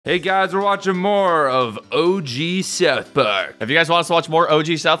Hey guys, we're watching more of OG South Park. If you guys want us to watch more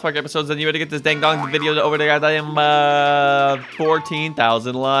OG South Park episodes, then you better get this dang dong video over there. I am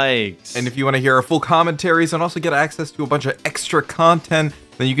 14,000 likes. And if you want to hear our full commentaries and also get access to a bunch of extra content,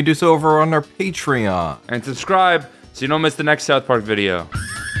 then you can do so over on our Patreon. And subscribe so you don't miss the next South Park video.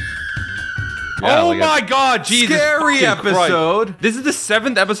 Yeah, oh my god, Jesus. Scary episode. Christ. This is the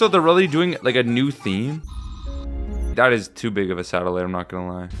 7th episode they're really doing like a new theme. That is too big of a satellite, I'm not gonna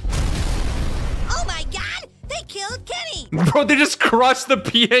lie. Oh my god! They killed Kenny! Bro, they just crushed the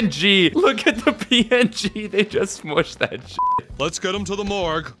PNG. Look at the PNG. They just smushed that shit. Let's get him to the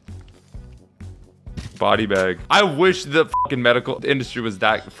morgue. Body bag. I wish the fucking medical industry was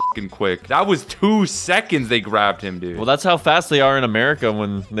that fucking quick. That was 2 seconds they grabbed him, dude. Well, that's how fast they are in America.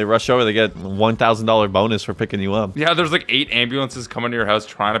 When they rush over, they get $1,000 bonus for picking you up. Yeah, there's like 8 ambulances coming to your house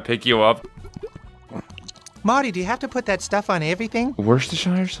trying to pick you up. Marty, do you have to put that stuff on everything?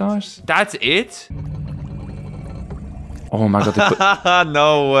 Worcestershire sauce? That's it? Oh my god, they put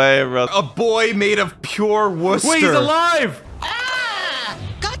No way, bro. A boy made of pure Worcester. Wait, he's alive! Ah!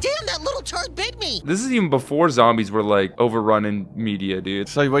 Goddamn, that little turd bit me! This is even before zombies were like overrunning media, dude.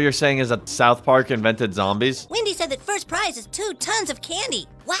 So what you're saying is that South Park invented zombies? Wendy said that first prize is 2 tons of candy.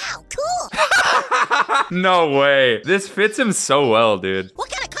 Wow, cool! No way. This fits him so well, dude.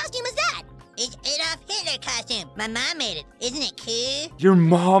 What kind of costume is that? It's Adolf Hitler costume. My mom made it. Isn't it cool? Your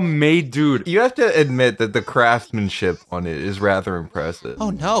mom made, dude. You have to admit that the craftsmanship on it is rather impressive.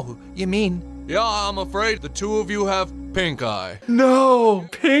 Oh no, you mean? Yeah, I'm afraid the two of you have pink eye. No,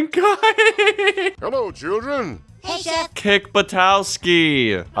 pink eye. Hello, children. Hey, Chef. Kick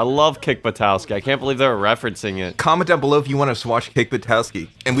Batowski. I love Kick Batowski. I can't believe they're referencing it. Comment down below if you want us to watch Kick Batowski,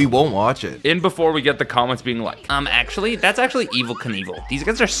 and we won't watch it. In before we get the comments being like, actually, that's actually Evil Knievel. These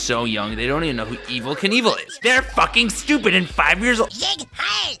guys are so young, they don't even know who Evil Knievel is. They're fucking stupid and 5 years old. Yig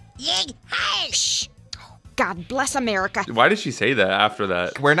heil! Yig heil! Shh! God bless America. Why did she say that after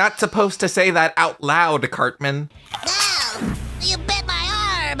that? We're not supposed to say that out loud, Cartman. No! You bit my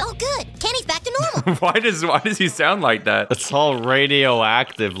arm! Oh, good. Kenny's back to normal. why does he sound like that? It's all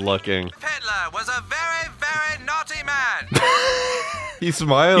radioactive looking. Hitler was a very, very naughty man. He's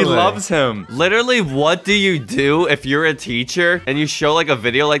smiling. He loves him. Literally, what do you do if you're a teacher and you show like a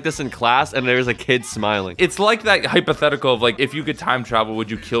video like this in class and there's a kid smiling? It's like that hypothetical of like, if you could time travel,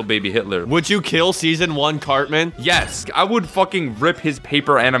 would you kill baby Hitler? Would you kill season 1 Cartman? Yes, I would fucking rip his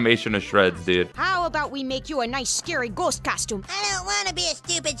paper animation to shreds, dude. How about we make you a nice scary ghost costume? I don't want to be a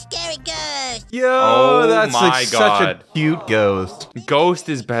stupid, scary ghost. Yo, Oh that's my like such God. a cute ghost. Ghost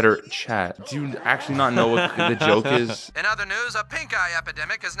is better. Chat, do you actually not know what the joke is? In other news, a pink eye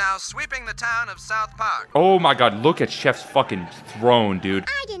epidemic is now sweeping the town of South Park. Oh my god, look at Chef's fucking throne, dude.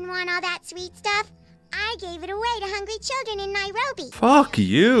 I didn't want all that sweet stuff. I gave it away to hungry children in Nairobi. Fuck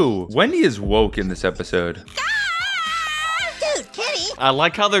you. Wendy is woke in this episode. Dude, Kenny! I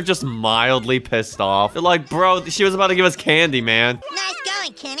like how they're just mildly pissed off. They're like, bro, she was about to give us candy, man. Nice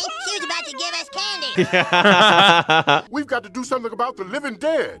going, Kenny. She was about to give us candy. We've got to do something about the living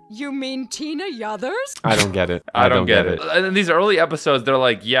dead. You mean Tina Yothers? I don't get it. I don't get it. And in these early episodes, they're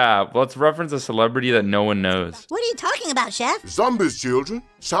like, yeah, let's reference a celebrity that no one knows. What are you talking about, Chef? Zombies, children.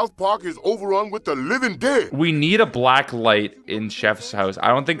 South Park is overrun with the living dead. We need a black light in Chef's house. I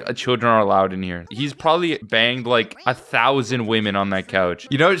don't think children are allowed in here. He's probably banged like 1,000 women on that couch.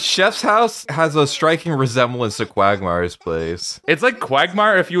 You know, Chef's house has a striking resemblance to Quagmire's place. It's like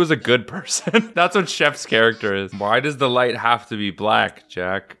Quagmire if he was a good person. That's what Chef's character is. Why does the light have to be black,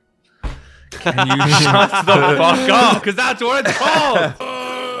 Jack? Can you shut the fuck up? Because that's what it's called.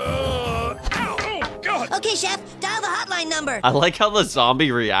 Okay, Chef, dial the hotline number. I like how the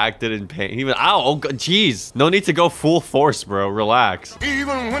zombie reacted in pain. He went, ow, oh, jeez. No need to go full force, bro. Relax.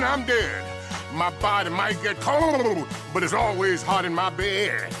 Even when I'm dead, my body might get cold, but it's always hot in my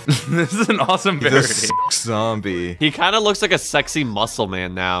bed. This is an awesome He's a parody. sick zombie. He kind of looks like a sexy muscle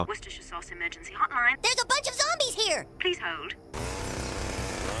man now. Worcestershire sauce emergency hotline. There's a bunch of zombies here. Please hold.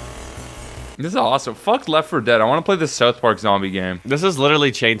 This is awesome. Fuck Left 4 Dead. I want to play this South Park zombie game. This is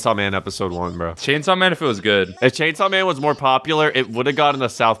literally Chainsaw Man episode 1, bro. Chainsaw Man if it was good. If Chainsaw Man was more popular, it would have gotten a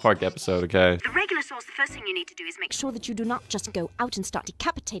South Park episode, okay? The regular sauce, the first thing you need to do is make Make sure that you do not just go out and start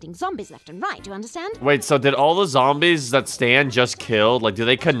decapitating zombies left and right, do you understand? Wait, so did all the zombies that Stan just killed, like, do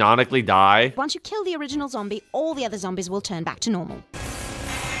they canonically die? Once you kill the original zombie, all the other zombies will turn back to normal.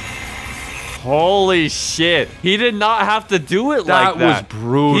 Holy shit. He did not have to do it like that. That was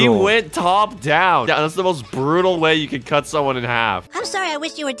brutal. He went top down. Yeah, that's the most brutal way you could cut someone in half. I'm sorry I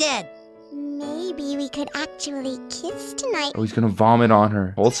wished you were dead. Maybe we could actually kiss tonight. Oh, he's gonna vomit on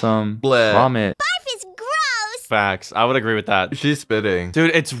her. Wholesome. Bleh. Vomit. Barf is gross. Facts. I would agree with that. She's spitting.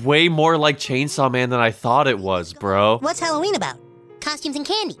 Dude, it's way more like Chainsaw Man than I thought it was, bro. What's Halloween about? Costumes and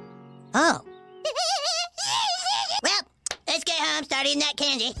candy. Oh. Well, let's get home, start eating that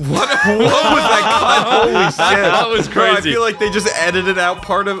candy. What was that cut? Holy shit. That was Bro, I crazy. feel like they just edited out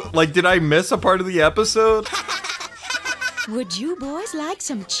part of, like, did I miss a part of the episode? Would you boys like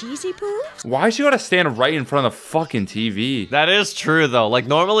some cheesy poo? Why she gotta stand right in front of the fucking TV? That is true, though. Like,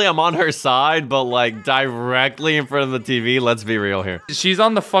 normally I'm on her side, but, like, directly in front of the TV, let's be real here. She's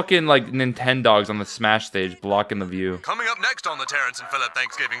on the fucking, like, Nintendogs on the Smash stage, blocking the view. Coming up next on the Terrence and Phillip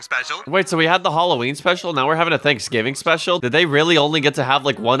Thanksgiving special. Wait, so we had the Halloween special, now we're having a Thanksgiving special? Did they really only get to have,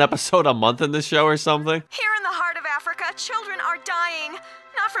 like, one episode a month in this show or something? Here in the heart of Africa, children are dying.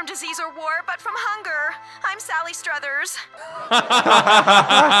 Not from disease or war, but from hunger. I'm Sally Struthers.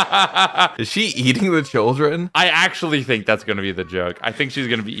 Is she eating the children? I actually think that's gonna be the joke. I think she's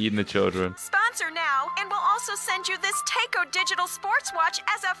gonna be eating the children. Sponsor now, and we'll also send you this Takeo Digital Sports Watch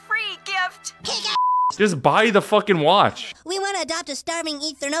as a free gift. Just buy the fucking watch. We want to adopt a starving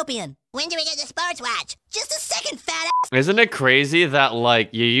Ethiopian. When do we get the sports watch? Just a second, fat ass. Isn't it crazy that,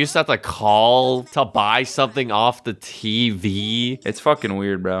 like, you used to have to call to buy something off the TV? It's fucking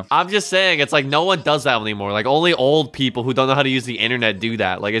weird, bro. I'm just saying, it's like no one does that anymore. Like, only old people who don't know how to use the internet do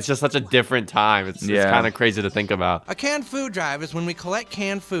that. Like, it's just such a different time. It's kind of crazy to think about. A canned food drive is when we collect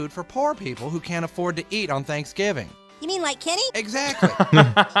canned food for poor people who can't afford to eat on Thanksgiving. You mean like Kenny? Exactly.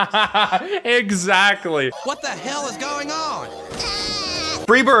 Exactly. What the hell is going on?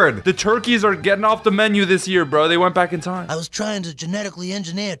 Freebird! The turkeys are getting off the menu this year, bro. They went back in time. I was trying to genetically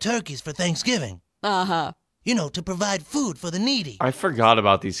engineer turkeys for Thanksgiving. Uh-huh. You know, to provide food for the needy. I forgot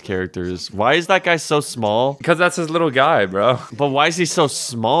about these characters. Why is that guy so small? Because that's his little guy, bro. But why is he so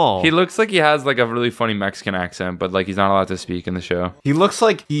small? He looks like he has like a really funny Mexican accent, but like he's not allowed to speak in the show. He looks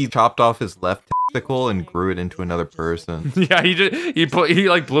like he chopped off his left testicle and grew it into another person. Yeah, he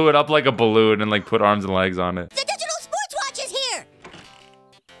like blew it up like a balloon and like put arms and legs on it. The digital sports watch is here.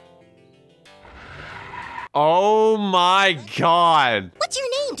 Oh my god. What's your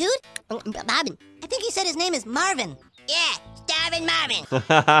name, dude? Marvin. I think he said his name is Marvin. Yeah, Starvin' Marvin.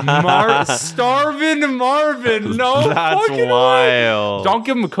 Starvin' Marvin. No, that's fucking wild. Way. Don't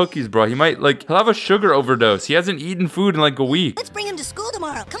give him cookies, bro. He might he'll have a sugar overdose. He hasn't eaten food in like a week. Let's bring him to school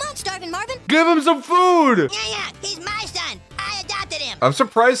tomorrow. Come on, Starvin' Marvin. Give him some food. Yeah, he's my son. I adopted him. I'm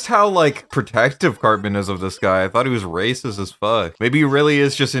surprised how, like, protective Cartman is of this guy. I thought he was racist as fuck. Maybe he really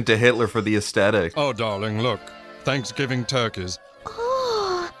is just into Hitler for the aesthetic. Oh, darling, look. Thanksgiving turkeys.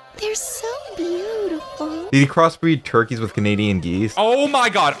 Oh, they're so beautiful. Did he crossbreed turkeys with Canadian geese? Oh my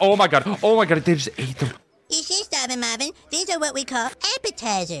god. Oh my god. Oh my god. They just ate them. You see, Starvin' Marvin, these are what we call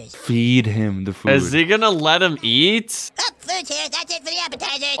appetizers. Feed him the food. Is he gonna let him eat? Oh, food's here. That's it for the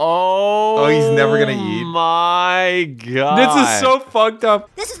appetizers. Oh, he's never gonna eat. My god. This is so fucked up.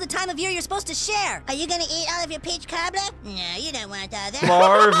 This is the time of year you're supposed to share. Are you gonna eat all of your peach cobbler? No, you don't want all that.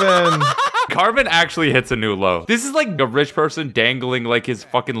 Marvin. Cartman actually hits a new low. This is like a rich person dangling like his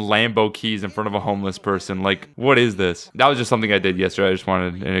fucking Lambo keys in front of a homeless person. Like, what is this? That was just something I did yesterday. I just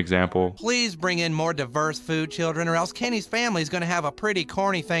wanted an example. Please bring in more diverse food, children, or else Kenny's family is going to have a pretty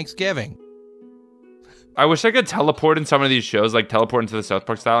corny Thanksgiving. I wish I could teleport in some of these shows, like teleport into the South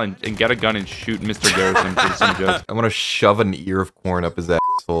Park style and get a gun and shoot Mr. Garrison for some jokes. I want to shove an ear of corn up his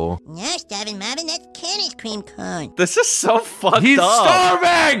asshole. No, Starvin' Marvin, that's Kenny's cream corn. This is so fucked He's up.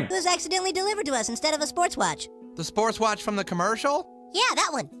 starving! It was accidentally delivered to us instead of a sports watch. The sports watch from the commercial? Yeah, that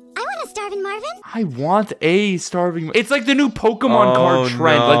one. I want a Starvin' Marvin. I want a starving. It's like the new Pokemon card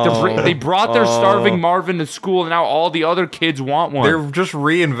trend. no. Like they brought their starving Marvin to school, and now all the other kids want one. They're just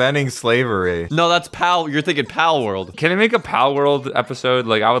reinventing slavery. No, that's Pal. You're thinking Pal World. Can they make a Pal World episode?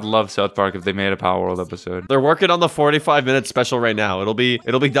 Like, I would love South Park if they made a Pal World episode. They're working on the 45-minute special right now. It'll be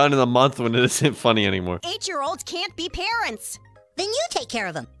done in a month when it isn't funny anymore. 8-year-olds can't be parents. Then you take care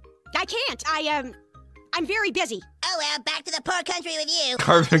of them. I can't. I'm very busy. Oh well, back to the poor country with you.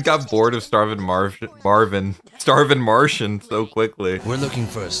 Cartman got bored of starving Marvin so quickly. We're looking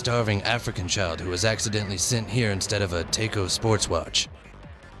for a starving African child who was accidentally sent here instead of a Takeo sports watch.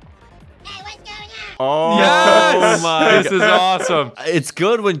 Hey, what's going on? Oh, Yes! my This is awesome. It's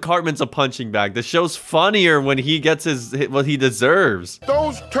good when Cartman's a punching bag. The show's funnier when he gets what he deserves.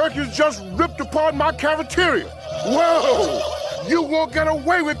 Those turkeys just ripped apart my cafeteria. Whoa! You won't get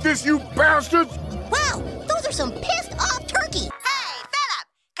away with this, you bastards! Wow, those are some pissed off turkey. Hey, Phillip,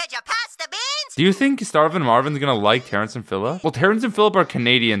 could you pass the beans? Do you think Starvin' Marvin's gonna like Terrence and Phillip? Well, Terrence and Phillip are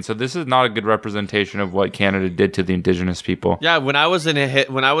Canadian, so this is not a good representation of what Canada did to the Indigenous people. Yeah, when I was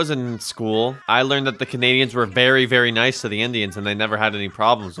in school, I learned that the Canadians were very, very nice to the Indians, and they never had any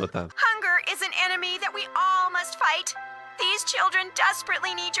problems with them. Hunger is an enemy that we all must These children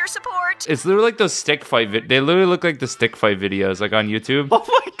desperately need your support. It's literally like those stick fight they literally look like the stick fight videos like on YouTube. Oh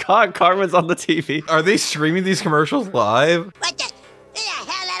my god, Cartman's on the TV. Are they streaming these commercials live? What the? Who the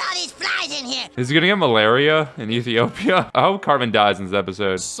hell let all these flies in here? Is he gonna get malaria in Ethiopia? I hope Cartman dies in this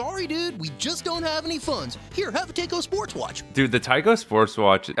episode. Sorry, dude. We just don't have any funds. Here, have a Tycho Sports Watch. Dude, the Tycho Sports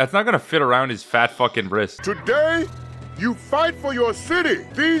Watch, that's not gonna fit around his fat fucking wrist. Today, you fight for your city.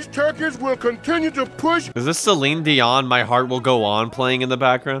 These turkeys will continue to push. Is this Celine Dion, My Heart Will Go On playing in the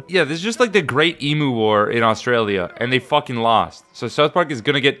background? Yeah, this is just like the Great Emu War in Australia, and they fucking lost. So South Park is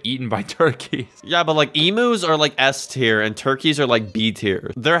gonna get eaten by turkeys. Yeah, but like emus are like S tier and turkeys are like B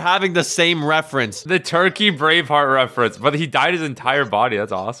tier. They're having the same reference. The turkey Braveheart reference, but he dyed his entire body.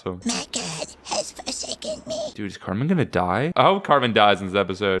 That's awesome. My God has forsaken me. Dude, is Cartman gonna die? I hope Cartman dies in this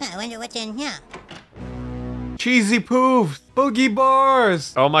episode. I wonder what's in here. Cheesy poofs, boogie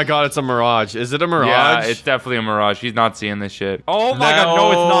bars. Oh my god, it's a mirage. Is it a mirage? Yeah, it's definitely a mirage. He's not seeing this shit. Oh my god, no,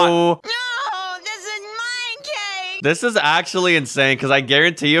 it's not. No, this is mine cake. This is actually insane because I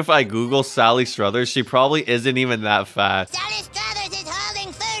guarantee you if I Google Sally Struthers, she probably isn't even that fat. Sally Struthers is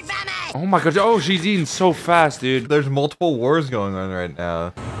holding food from us. Oh my god, oh, she's eating so fast, dude. There's multiple wars going on right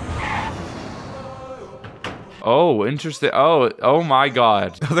now. Oh, interesting. Oh my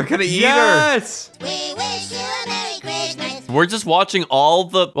god. They're gonna eat her. Yes! We wish you a Merry Christmas. We're just watching all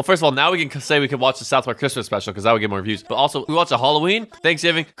the... Well, first of all, now we can say we could watch the South Park Christmas special because that would get more views. But also, we watch the Halloween,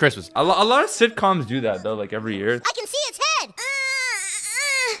 Thanksgiving, Christmas. A lot of sitcoms do that, though, like every year. I can see its head.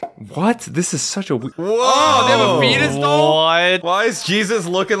 What? This is such a... Whoa! Oh, they have a fetus doll? What? Why is Jesus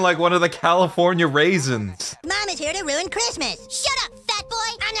looking like one of the California raisins? Mom is here to ruin Christmas. Shut up, fat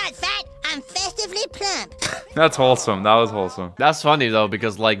boy. I'm not fat. I'm festively plump. That's wholesome. That was wholesome. That's funny, though,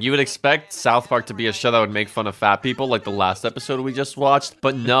 because, like, you would expect South Park to be a show that would make fun of fat people, like the last episode we just watched.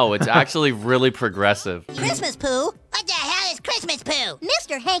 But no, it's actually really progressive. Christmas poo? What the hell is Christmas poo?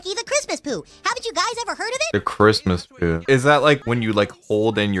 Mr. Hanky the Christmas poo. Haven't you guys ever heard of it? The Christmas food. Is that like when you like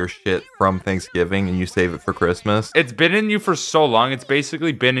hold in your shit from Thanksgiving and you save it for Christmas? It's been in you for so long, it's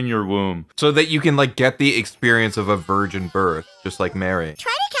basically been in your womb. So that you can like get the experience of a virgin birth, just like Mary.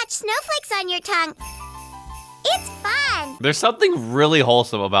 Try to catch snowflakes on your tongue. It's fun. There's something really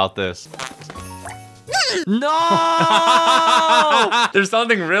wholesome about this. No! There's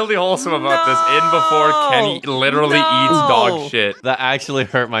something really wholesome about this in before Kenny literally eats dog shit. That actually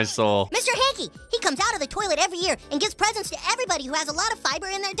hurt my soul. Mr. Hanky, he comes out of the toilet every year and gives presents to everybody who has a lot of fiber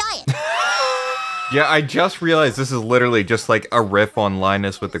in their diet. Yeah, I just realized this is literally just like a riff on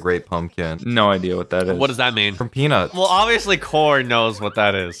Linus with the Great Pumpkin. No idea what that is. What does that mean? From Peanuts. Well, obviously Core knows what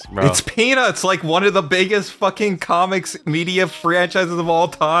that is, bro. It's Peanuts, like one of the biggest fucking comics media franchises of all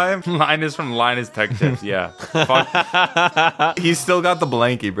time. Linus from Linus Tech Tips, yeah. Fuck. He's still got the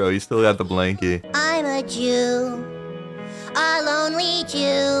blankie, bro. He's still got the blankie. I'm a Jew. A lonely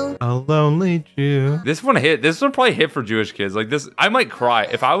Jew. A lonely Jew. This one probably hit for Jewish kids. Like this, I might cry.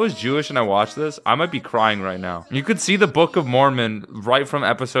 If I was Jewish and I watched this, I might be crying right now. You could see the Book of Mormon right from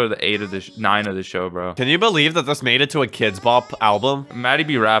episode 8 of the 9 of the show, bro. Can you believe that this made it to a Kids Bop album? Maddie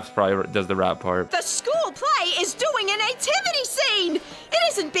B. Raps probably does the rap part. The school play is doing a nativity scene. It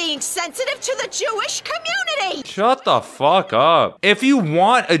isn't being sensitive to the Jewish community. Shut the fuck up. If you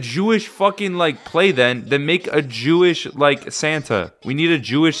want a Jewish fucking like play then make a Jewish like Santa. We need a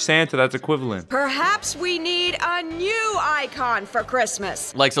Jewish Santa that's equivalent. Perhaps we need a new icon for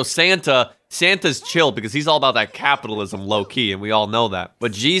Christmas. Like, so Santa's chill because he's all about that capitalism low key, and we all know that.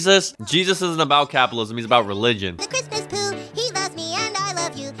 But Jesus isn't about capitalism, he's about religion. The Christmas poo, he loves me and I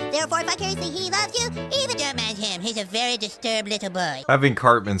love you. Therefore, vicariously, he loves you. Even don't mind him. He's a very disturbed little boy. Having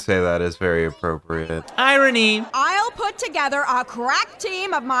Cartman say that is very appropriate. Irony. I'll put together a crack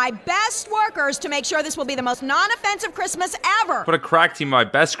team of my best workers to make sure this will be the most non-offensive Christmas ever. Put a crack team, my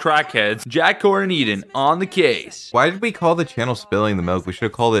best crackheads, Jack, Core, and Eden, on the case. Why did we call the channel Spilling the Milk? We should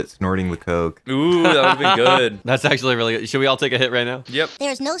have called it Snorting the Coke. Ooh, that would have been good. That's actually really good. Should we all take a hit right now? Yep.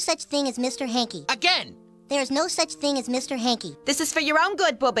 There's no such thing as Mr. Hanky. Again. There's no such thing as Mr. Hanky. This is for your own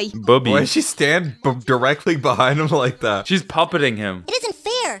good, Booby. Booby. Why does she stand directly behind him like that? She's puppeting him. It isn't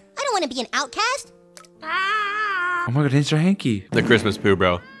fair. I don't want to be an outcast. Oh my god, Mr. Hanky. The Christmas poo,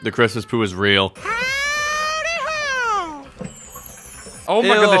 bro. The Christmas poo is real. Oh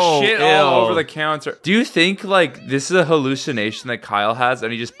my god, the shit all ew. over the counter. Do you think, like, this is a hallucination that Kyle has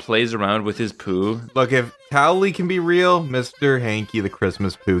and he just plays around with his poo? Look, if Toweliee can be real, Mr. Hanky the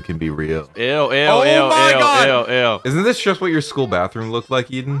Christmas poo can be real. Ew, ew, Oh ew, my ew, God. ew, ew. Isn't this just what your school bathroom looked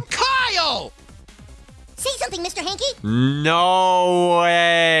like, Eden? Kyle! Say something, Mr. Hanky. No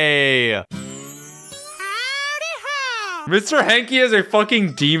way. Mr. Hanky is a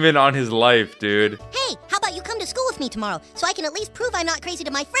fucking demon on his life, dude. Hey, how about you come to school with me tomorrow, so I can at least prove I'm not crazy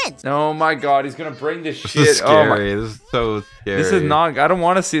to my friends. Oh my god, he's gonna bring this shit. This is Oh my. scary. This is so scary. This is not. I don't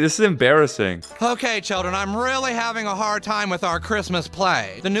want to see. This is embarrassing. Okay, children, I'm really having a hard time with our Christmas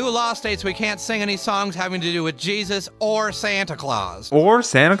play. The new law states we can't sing any songs having to do with Jesus or Santa Claus. Or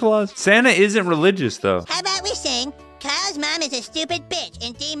Santa Claus? Santa isn't religious though. How about we sing, Kyle's mom is a stupid bitch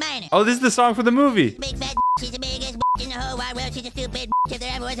in D minor. Oh, this is the song for the movie. Big fat she's the biggest in the whole wide world. She's a stupid if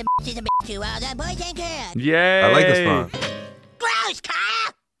there ever was a she's a to all the boys and girls. Yay. I like this song. Gross,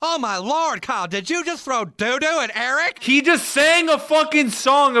 Kyle! Oh my lord, Kyle, did you just throw doo-doo at Eric? He just sang a fucking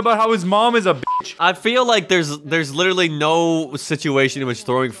song about how his mom is a bitch. I feel like there's literally no situation in which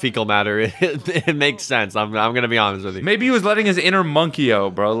throwing fecal matter it makes sense. I'm gonna be honest with you. Maybe he was letting his inner monkey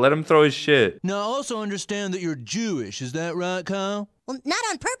out, bro. Let him throw his shit. Now, I also understand that you're Jewish. Is that right, Kyle? Well, not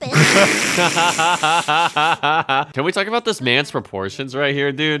on purpose. Can we talk about this man's proportions right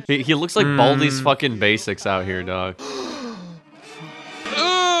here, dude? He looks like Baldy's fucking basics out here, dog.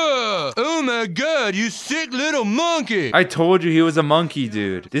 Oh my god, you sick little monkey! I told you he was a monkey,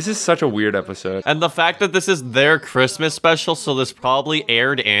 dude. This is such a weird episode. And the fact that this is their Christmas special, so this probably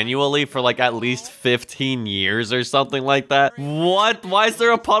aired annually for like at least 15 years or something like that. What? Why is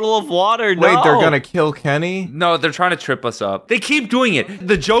there a puddle of water? No. Wait, they're gonna kill Kenny? No, they're trying to trip us up. They keep doing it.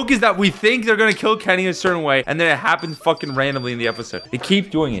 The joke is that we think they're gonna kill Kenny a certain way, and then it happens fucking randomly in the episode. They keep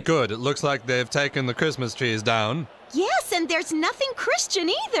doing it. Good, it looks like they've taken the Christmas trees down. Yes, and there's nothing Christian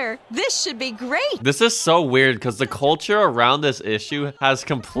either. This should be great. This is so weird because the culture around this issue has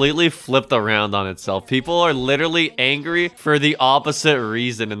completely flipped around on itself. People are literally angry for the opposite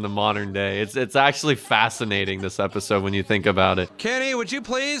reason in the modern day. It's actually fascinating, this episode, when you think about it. Kenny, would you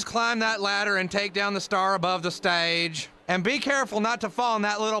please climb that ladder and take down the star above the stage? And be careful not to fall in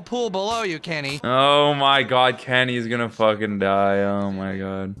that little pool below you, Kenny. Oh my god, Kenny's gonna fucking die. Oh my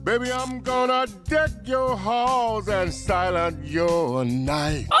god. Baby, I'm gonna deck your halls and silence your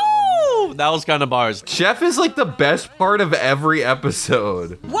night. Oh, that was kind of bars. Chef is like the best part of every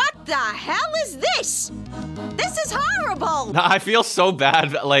episode. What the hell is this? This is horrible. I feel so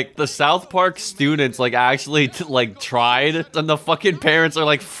bad. Like the South Park students like actually tried, and the fucking parents are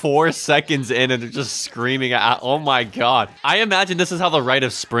like 4 seconds in and they're just screaming at. Oh my god. I imagine this is how the Rite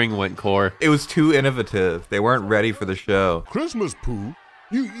of Spring went, Core. It was too innovative. They weren't ready for the show. Christmas poo?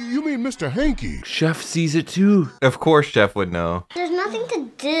 You mean Mr. Hanky? Chef sees it too. Of course Chef would know. There's nothing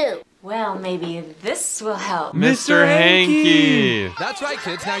to do. Well, maybe this will help. Mr. Hanky. That's right,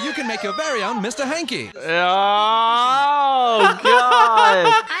 kids. Now you can make your very own Mr. Hanky. Oh, God.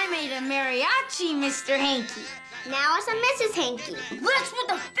 I made a mariachi Mr. Hanky. Now it's a Mrs. Hanky. Let's put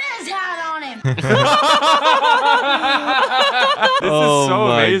the fez hat on him. This is so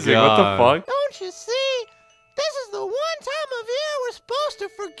amazing. God. What the fuck? Don't you see? This is the one time of year we're supposed to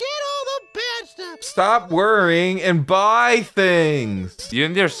forget all the bad stuff. Stop worrying and buy things. You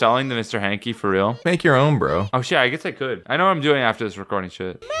think they're selling the Mr. Hanky for real? Make your own, bro. Oh shit, I guess I could. I know what I'm doing after this recording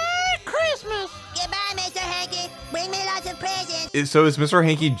shit. Merry Christmas. Goodbye, Mr. Hanky. Bring me lots of presents. So is Mr.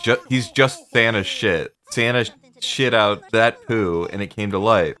 Hanky he's just Santa's shit. Santa shit out that poo and it came to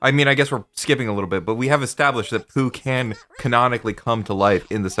life. I mean, I guess we're skipping a little bit, but we have established that poo can canonically come to life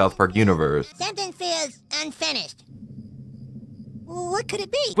in the South Park universe. Something feels unfinished. What could it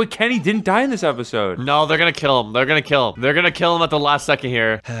be? But Kenny didn't die in this episode. No, they're gonna kill him. They're gonna kill him. They're gonna kill him at the last second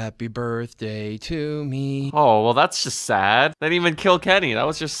here. Happy birthday to me. Oh, well, that's just sad. They didn't even kill Kenny. That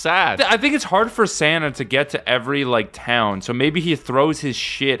was just sad. I think it's hard for Santa to get to every, like, town. So maybe he throws his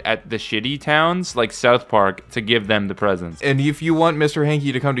shit at the shitty towns, like South Park, to give them the presents. And if you want Mr.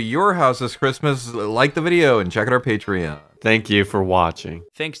 Hanky to come to your house this Christmas, like the video and check out our Patreon. Thank you for watching.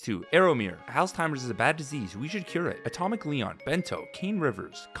 Thanks to Aeromir, Alzheimer's is a bad disease, we should cure it, Atomic Leon, Bento, Kane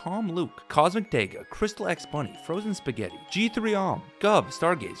Rivers, Calm Luke, Cosmic Dega, Crystal X Bunny, Frozen Spaghetti, G3 Alm, Gub,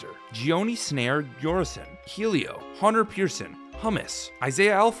 Stargazer, Gioni Snare, Yorison, Helio, Hunter Pearson, Hummus,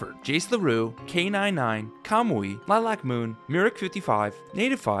 Isaiah Alford, Jace LaRue, K99, Kamui, Lilac Moon, Mirik55,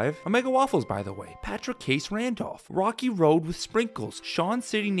 Native 5, Omega Waffles by the way, Patrick Case Randolph, Rocky Road with Sprinkles, Sean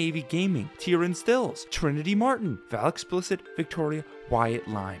City Navy Gaming, Tieran Stills, Trinity Martin, Val Explicit, Victoria, Wyatt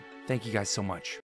Lime. Thank you guys so much.